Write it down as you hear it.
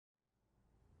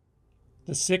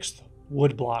The sixth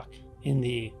woodblock in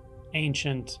the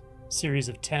ancient series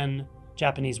of 10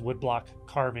 Japanese woodblock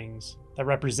carvings that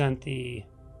represent the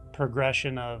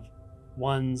progression of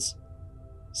one's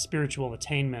spiritual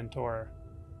attainment or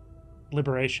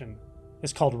liberation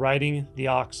is called Riding the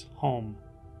Ox Home.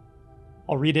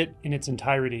 I'll read it in its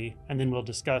entirety and then we'll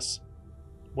discuss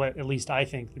what at least I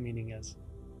think the meaning is.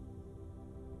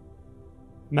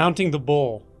 Mounting the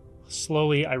bull,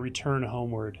 slowly I return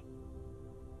homeward.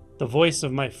 The voice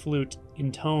of my flute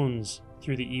intones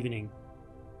through the evening,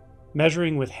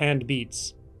 measuring with hand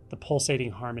beats the pulsating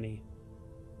harmony.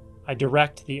 I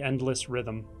direct the endless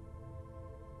rhythm.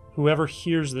 Whoever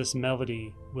hears this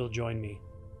melody will join me.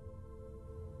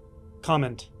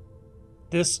 Comment: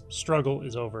 this struggle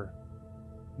is over.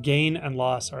 Gain and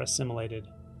loss are assimilated.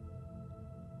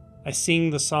 I sing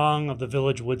the song of the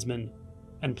village woodsman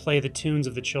and play the tunes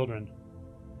of the children.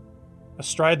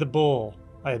 Astride the bull,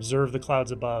 I observe the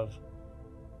clouds above.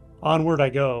 Onward I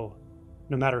go,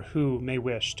 no matter who may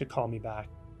wish to call me back.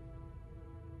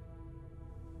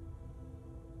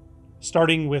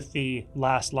 Starting with the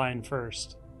last line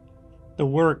first, the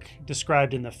work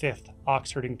described in the fifth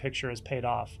Oxherding picture has paid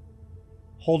off,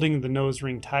 holding the nose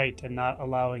ring tight and not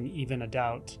allowing even a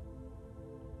doubt,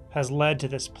 has led to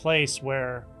this place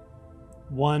where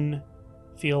one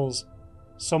feels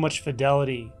so much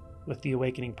fidelity with the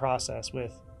awakening process,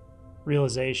 with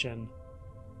realization,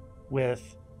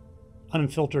 with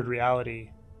unfiltered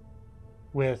reality,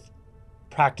 with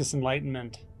practice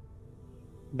enlightenment,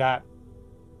 that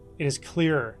it is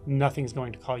clear nothing's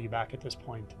going to call you back at this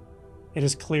point. It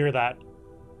is clear that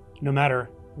no matter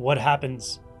what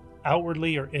happens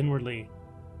outwardly or inwardly,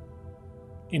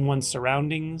 in one's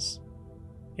surroundings,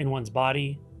 in one's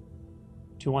body,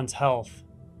 to one's health,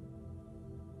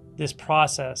 this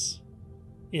process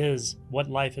is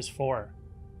what life is for.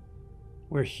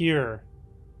 We're here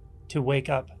to wake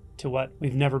up to what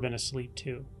we've never been asleep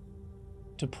to.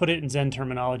 To put it in Zen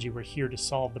terminology, we're here to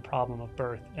solve the problem of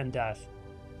birth and death,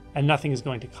 and nothing is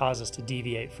going to cause us to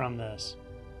deviate from this.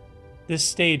 This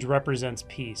stage represents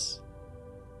peace.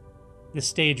 This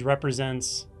stage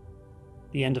represents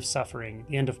the end of suffering,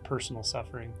 the end of personal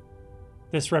suffering.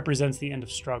 This represents the end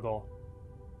of struggle.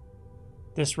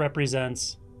 This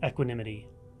represents equanimity.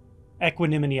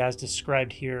 Equanimity, as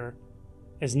described here,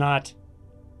 is not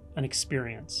an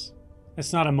experience.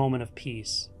 It's not a moment of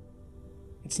peace.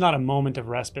 It's not a moment of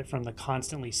respite from the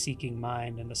constantly seeking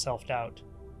mind and the self-doubt.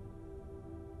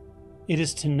 It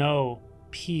is to know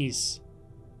peace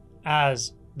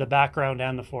as the background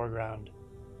and the foreground,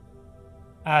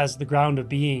 as the ground of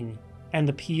being, and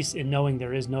the peace in knowing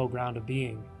there is no ground of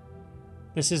being.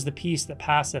 This is the peace that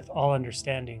passeth all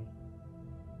understanding,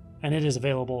 and it is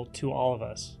available to all of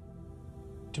us.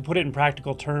 To put it in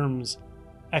practical terms,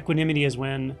 equanimity is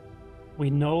when we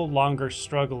no longer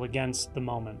struggle against the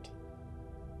moment.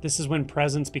 This is when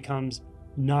presence becomes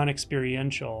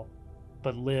non-experiential,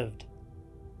 but lived,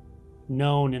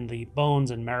 known in the bones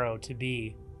and marrow to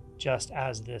be just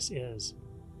as this is,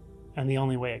 and the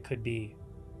only way it could be.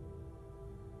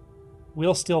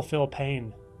 We'll still feel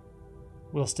pain.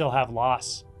 We'll still have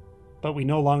loss, but we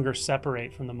no longer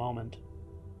separate from the moment.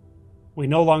 We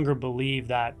no longer believe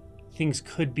that things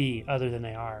could be other than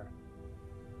they are.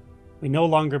 We no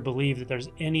longer believe that there's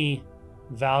any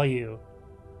value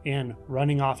in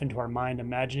running off into our mind,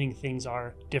 imagining things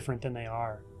are different than they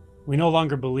are. We no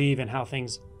longer believe in how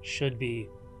things should be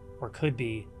or could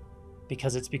be,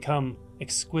 because it's become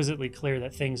exquisitely clear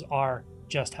that things are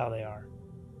just how they are.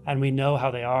 And we know how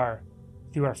they are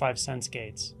through our five sense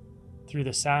gates, through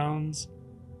the sounds,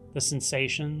 the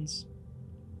sensations,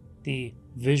 the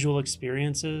visual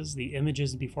experiences, the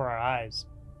images before our eyes.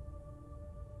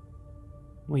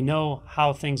 We know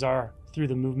how things are through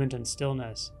the movement and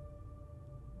stillness.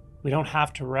 We don't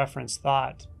have to reference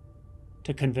thought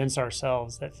to convince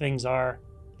ourselves that things are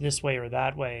this way or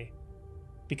that way,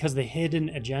 because the hidden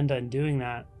agenda in doing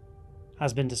that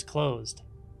has been disclosed.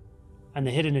 And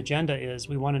the hidden agenda is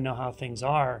we want to know how things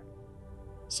are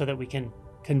so that we can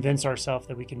convince ourselves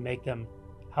that we can make them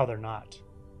how they're not.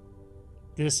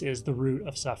 This is the root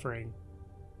of suffering.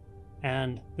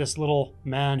 And this little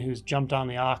man who's jumped on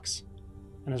the ox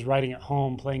and is riding it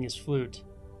home playing his flute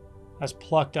has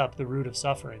plucked up the root of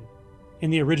suffering. In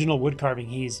the original wood carving,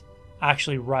 he's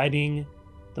actually riding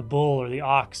the bull or the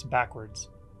ox backwards.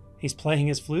 He's playing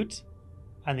his flute,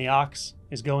 and the ox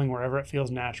is going wherever it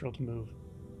feels natural to move.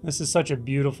 This is such a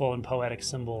beautiful and poetic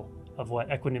symbol of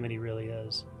what equanimity really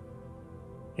is.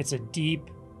 It's a deep,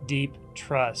 deep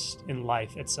trust in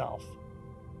life itself.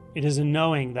 It is a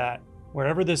knowing that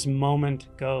wherever this moment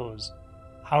goes,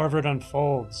 however it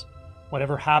unfolds,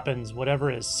 Whatever happens,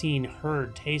 whatever is seen,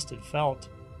 heard, tasted, felt,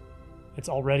 it's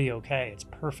already okay. It's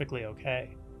perfectly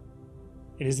okay.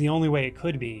 It is the only way it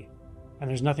could be, and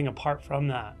there's nothing apart from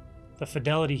that. The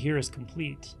fidelity here is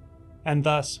complete. And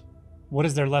thus, what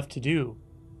is there left to do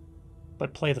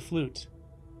but play the flute?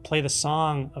 Play the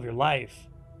song of your life.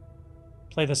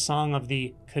 Play the song of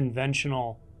the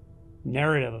conventional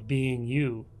narrative of being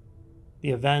you.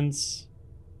 The events,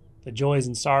 the joys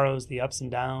and sorrows, the ups and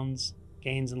downs,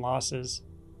 gains and losses.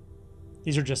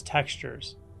 These are just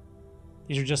textures.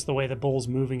 These are just the way the bowl's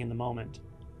moving in the moment.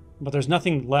 But there's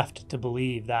nothing left to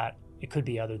believe that it could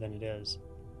be other than it is,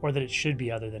 or that it should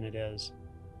be other than it is,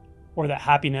 or that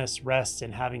happiness rests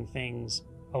in having things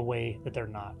a way that they're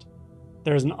not.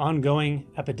 There is an ongoing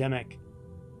epidemic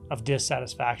of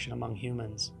dissatisfaction among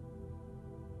humans.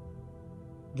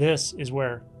 This is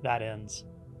where that ends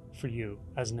for you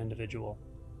as an individual.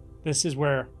 This is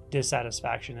where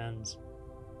dissatisfaction ends.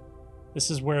 This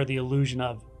is where the illusion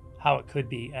of how it could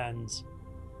be ends.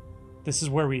 This is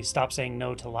where we stop saying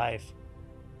no to life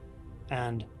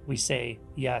and we say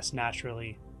yes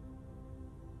naturally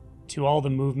to all the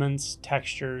movements,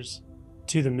 textures,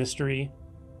 to the mystery,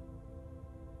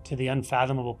 to the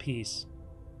unfathomable peace,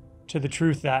 to the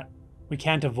truth that we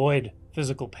can't avoid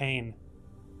physical pain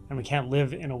and we can't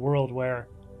live in a world where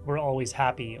we're always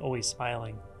happy, always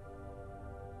smiling.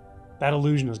 That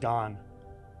illusion is gone.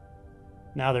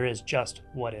 Now there is just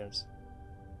what is.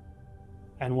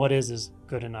 And what is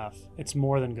good enough. It's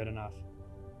more than good enough.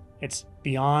 It's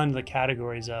beyond the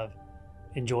categories of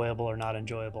enjoyable or not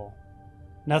enjoyable.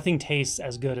 Nothing tastes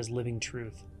as good as living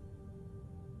truth.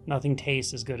 Nothing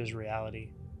tastes as good as reality.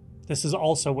 This is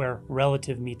also where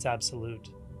relative meets absolute.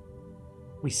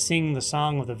 We sing the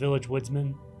song of the village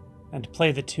woodsman and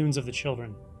play the tunes of the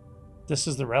children. This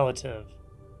is the relative.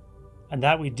 And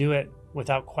that we do it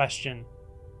without question.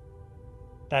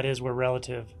 That is where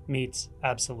relative meets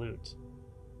absolute.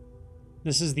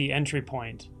 This is the entry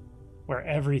point where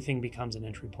everything becomes an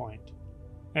entry point.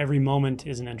 Every moment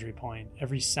is an entry point.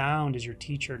 Every sound is your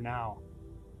teacher now.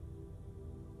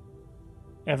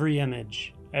 Every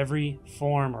image, every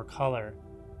form or color,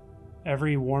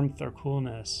 every warmth or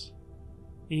coolness,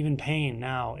 even pain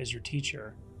now is your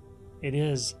teacher. It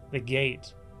is the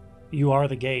gate. You are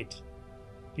the gate.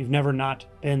 You've never not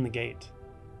been the gate.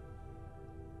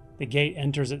 The gate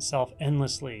enters itself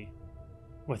endlessly,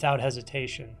 without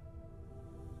hesitation,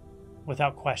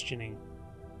 without questioning,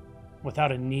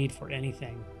 without a need for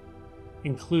anything,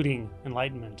 including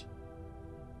enlightenment,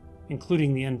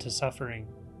 including the end to suffering.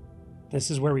 This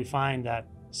is where we find that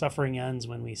suffering ends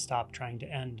when we stop trying to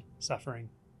end suffering.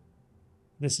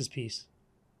 This is peace.